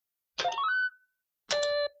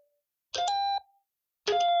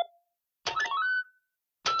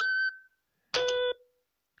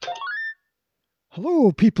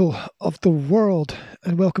Hello, people of the world,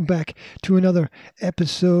 and welcome back to another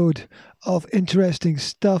episode of Interesting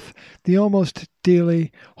Stuff, the almost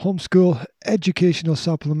daily homeschool educational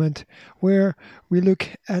supplement where we look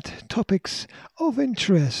at topics of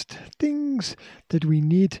interest, things that we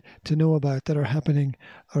need to know about that are happening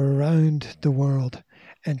around the world.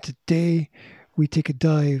 And today we take a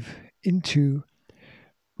dive into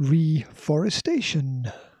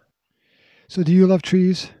reforestation. So, do you love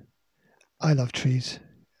trees? I love trees.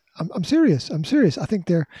 I'm serious. I'm serious. I think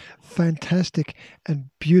they're fantastic and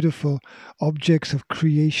beautiful objects of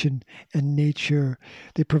creation and nature.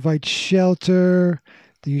 They provide shelter.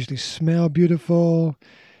 They usually smell beautiful.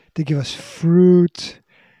 They give us fruit.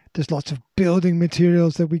 There's lots of building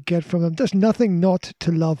materials that we get from them. There's nothing not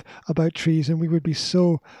to love about trees, and we would be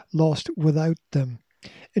so lost without them.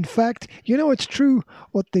 In fact, it's true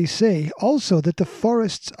what they say also that the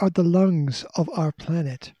forests are the lungs of our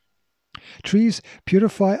planet. Trees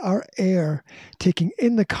purify our air, taking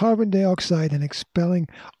in the carbon dioxide and expelling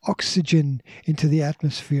oxygen into the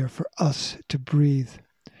atmosphere for us to breathe.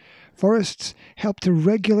 Forests help to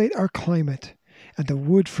regulate our climate, and the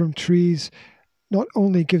wood from trees not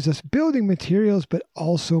only gives us building materials but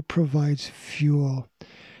also provides fuel.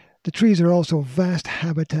 The trees are also vast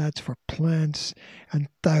habitats for plants and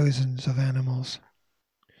thousands of animals.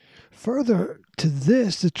 Further to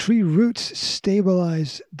this, the tree roots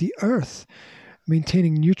stabilize the earth,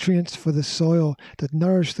 maintaining nutrients for the soil that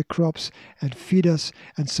nourish the crops and feed us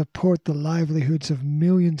and support the livelihoods of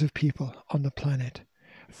millions of people on the planet.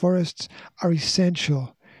 Forests are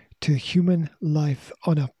essential to human life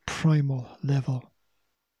on a primal level.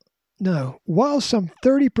 Now, while some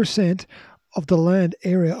 30% of the land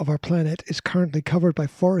area of our planet is currently covered by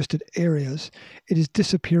forested areas, it is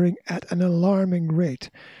disappearing at an alarming rate.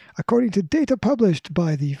 According to data published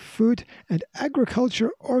by the Food and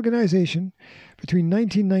Agriculture Organization, between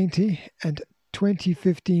 1990 and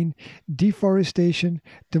 2015, deforestation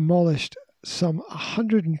demolished some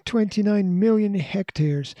 129 million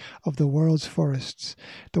hectares of the world's forests.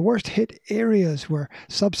 The worst hit areas were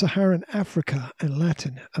sub-Saharan Africa and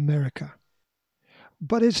Latin America.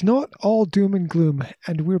 But it's not all doom and gloom,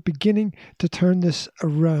 and we're beginning to turn this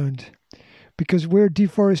around. Because where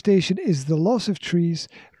deforestation is the loss of trees,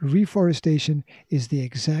 reforestation is the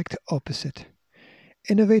exact opposite.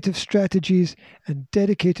 Innovative strategies and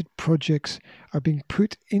dedicated projects are being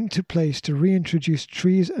put into place to reintroduce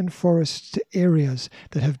trees and forests to areas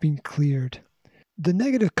that have been cleared. The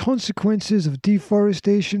negative consequences of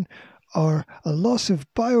deforestation are a loss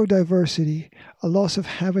of biodiversity, a loss of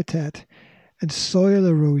habitat, and soil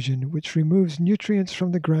erosion, which removes nutrients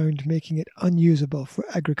from the ground, making it unusable for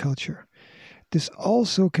agriculture. This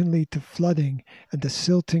also can lead to flooding and the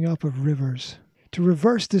silting up of rivers. To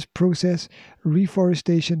reverse this process,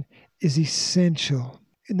 reforestation is essential.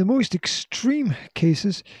 In the most extreme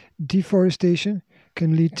cases, deforestation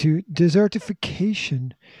can lead to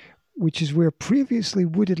desertification, which is where previously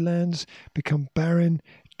wooded lands become barren,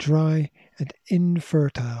 dry, and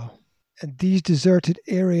infertile. And these deserted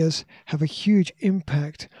areas have a huge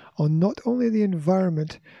impact on not only the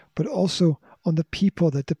environment, but also on the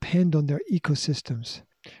people that depend on their ecosystems.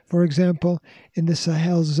 For example, in the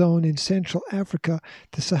Sahel zone in Central Africa,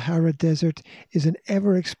 the Sahara Desert is an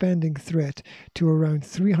ever-expanding threat to around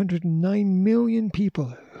 309 million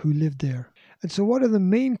people who live there. And so what are the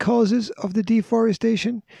main causes of the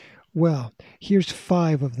deforestation? Well, here's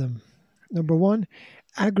 5 of them. Number 1,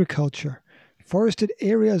 agriculture. Forested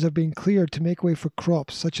areas are being cleared to make way for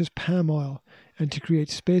crops such as palm oil and to create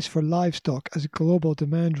space for livestock as global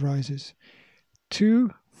demand rises.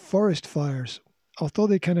 2, forest fires. Although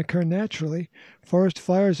they can occur naturally, forest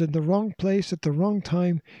fires in the wrong place at the wrong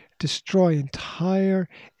time destroy entire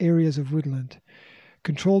areas of woodland.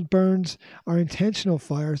 Controlled burns are intentional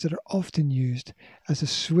fires that are often used as a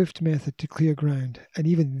swift method to clear ground, and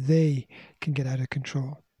even they can get out of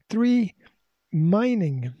control. 3,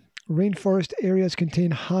 mining. Rainforest areas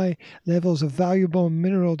contain high levels of valuable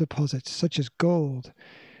mineral deposits, such as gold.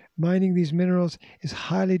 Mining these minerals is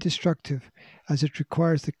highly destructive as it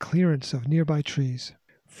requires the clearance of nearby trees.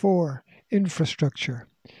 4, infrastructure.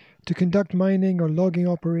 To conduct mining or logging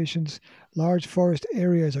operations, large forest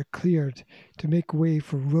areas are cleared to make way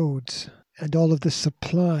for roads and all of the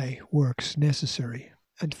supply works necessary.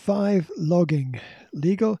 And 5, logging.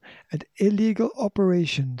 Legal and illegal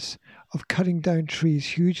operations of cutting down trees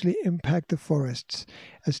hugely impact the forests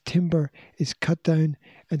as timber is cut down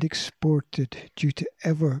and exported due to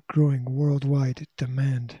ever-growing worldwide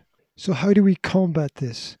demand. So how do we combat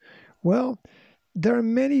this? Well, there are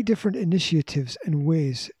many different initiatives and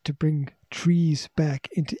ways to bring trees back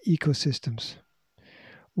into ecosystems.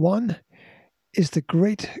 One is the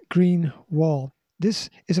Great Green Wall. This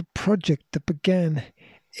is a project that began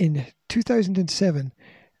in 2007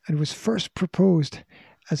 and was first proposed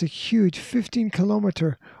as a huge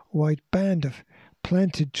 15-kilometer wide band of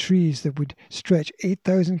planted trees that would stretch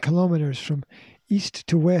 8,000 kilometers from east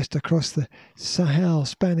to west across the Sahel,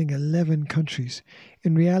 spanning 11 countries.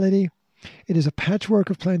 In reality, it is a patchwork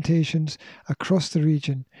of plantations across the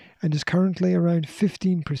region and is currently around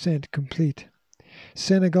 15% complete.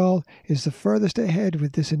 Senegal is the furthest ahead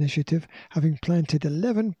with this initiative, having planted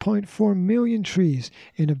 11.4 million trees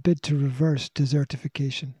in a bid to reverse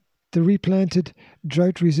desertification. The replanted,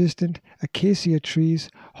 drought-resistant acacia trees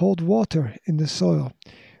hold water in the soil,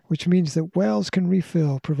 which means that wells can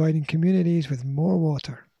refill, providing communities with more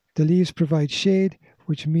water. The leaves provide shade,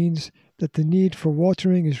 which means that the need for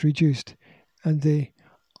watering is reduced, and they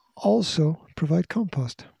also provide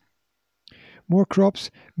compost. More crops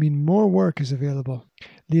mean more work is available,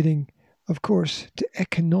 leading, of course, to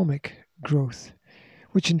economic growth,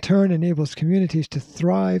 which in turn enables communities to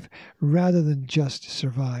thrive rather than just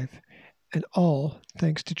survive, and all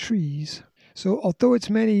thanks to trees. So although it's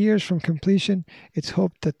many years from completion, it's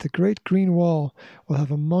hoped that the Great Green Wall will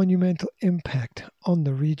have a monumental impact on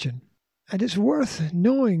the region. And it's worth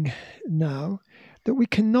knowing now that we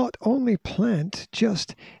can not only plant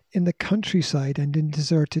just in the countryside and in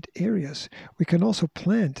deserted areas, we can also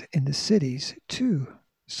plant in the cities too.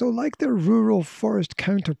 So like their rural forest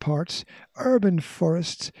counterparts, urban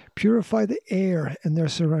forests purify the air in their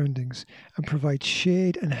surroundings and provide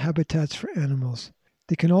shade and habitats for animals.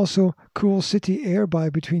 They can also cool city air by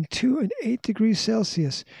between 2 and 8 degrees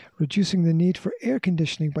Celsius, reducing the need for air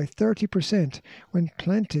conditioning by 30% when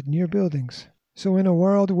planted near buildings. So in a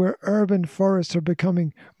world where urban forests are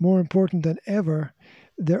becoming more important than ever,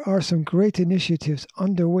 there are some great initiatives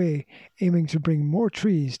underway aiming to bring more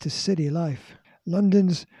trees to city life.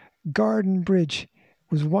 London's Garden Bridge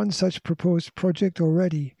was one such proposed project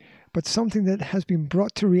already, but something that has been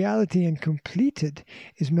brought to reality and completed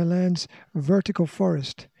is Milan's vertical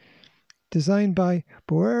forest. Designed by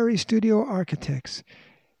Boeri Studio Architects,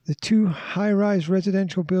 the 2 high-rise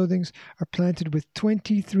residential buildings are planted with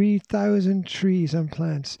 23,000 trees and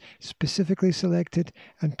plants specifically selected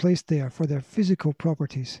and placed there for their physical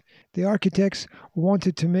properties. The architects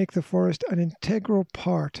wanted to make the forest an integral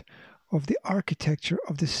part of the architecture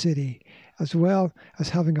of the city, as well as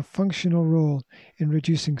having a functional role in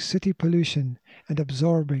reducing city pollution and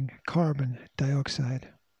absorbing carbon dioxide.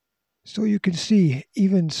 So you can see,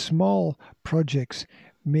 even small projects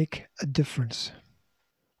make a difference.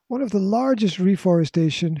 One of the largest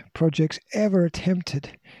reforestation projects ever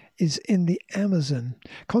attempted is in the Amazon.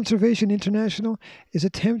 Conservation International is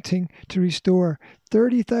attempting to restore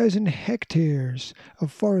 30,000 hectares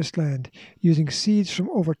of forest land using seeds from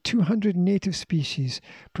over 200 native species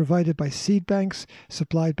provided by seed banks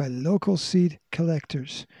supplied by local seed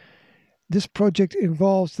collectors. This project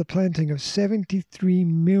involves the planting of 73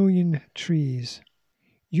 million trees.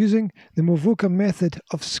 Using the Movuka method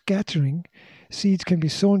of scattering, seeds can be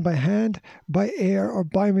sown by hand, by air, or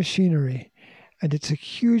by machinery, and it's a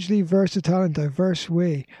hugely versatile and diverse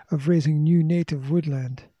way of raising new native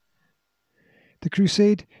woodland. The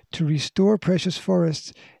crusade to restore precious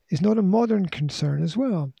forests is not a modern concern as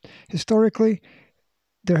well. Historically,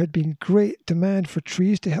 there had been great demand for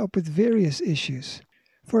trees to help with various issues.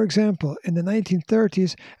 For example, in the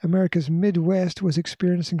 1930s, America's Midwest was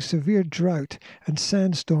experiencing severe drought and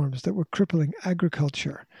sandstorms that were crippling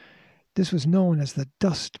agriculture. This was known as the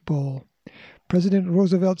Dust Bowl. President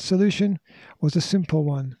Roosevelt's solution was a simple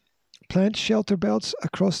one: plant shelter belts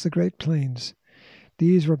across the Great Plains.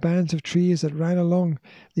 These were bands of trees that ran along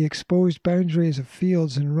the exposed boundaries of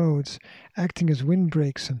fields and roads, acting as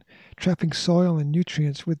windbreaks and trapping soil and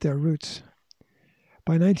nutrients with their roots.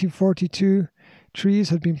 By 1942, trees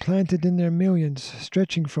had been planted in their millions,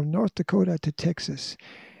 stretching from North Dakota to Texas,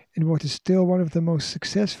 in what is still one of the most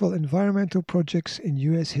successful environmental projects in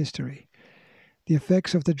U.S. history. The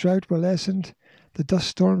effects of the drought were lessened, the dust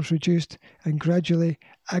storms reduced, and gradually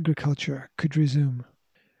agriculture could resume.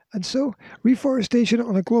 And so, reforestation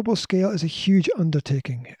on a global scale is a huge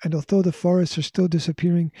undertaking, and although the forests are still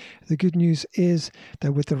disappearing, the good news is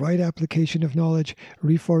that with the right application of knowledge,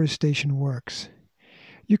 reforestation works.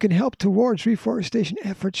 You can help towards reforestation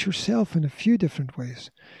efforts yourself in a few different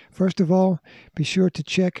ways. First of all, be sure to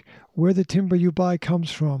check where the timber you buy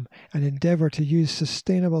comes from and endeavor to use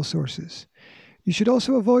sustainable sources. You should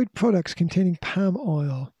also avoid products containing palm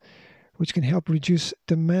oil, which can help reduce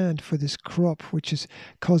demand for this crop, which is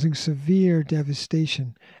causing severe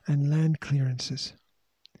devastation and land clearances.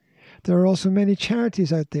 There are also many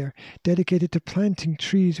charities out there dedicated to planting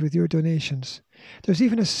trees with your donations. There's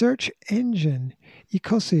even a search engine,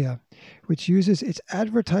 Ecosia, which uses its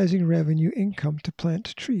advertising revenue income to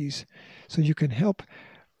plant trees. So you can help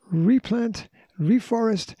replant,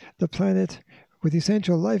 reforest the planet with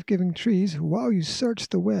essential life-giving trees while you search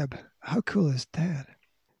the web. How cool is that?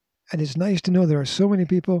 And it's nice to know there are so many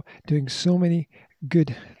people doing so many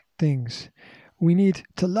good things. We need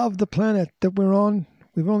to love the planet that we're on.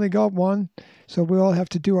 We've only got one, so we all have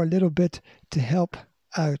to do our little bit to help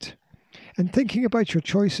out. And thinking about your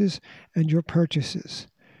choices and your purchases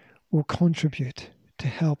will contribute to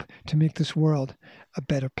help to make this world a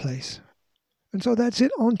better place. And so that's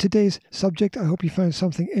it on today's subject. I hope you found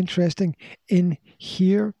something interesting in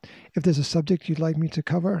here. If there's a subject you'd like me to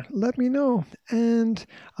cover, let me know and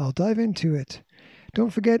I'll dive into it. Don't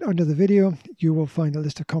forget, under the video, you will find a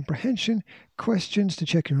list of comprehension questions to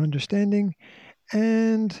check your understanding.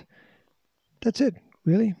 And that's it,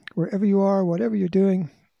 really. Wherever you are, whatever you're doing,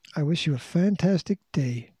 I wish you a fantastic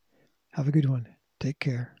day. Have a good one. Take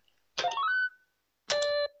care.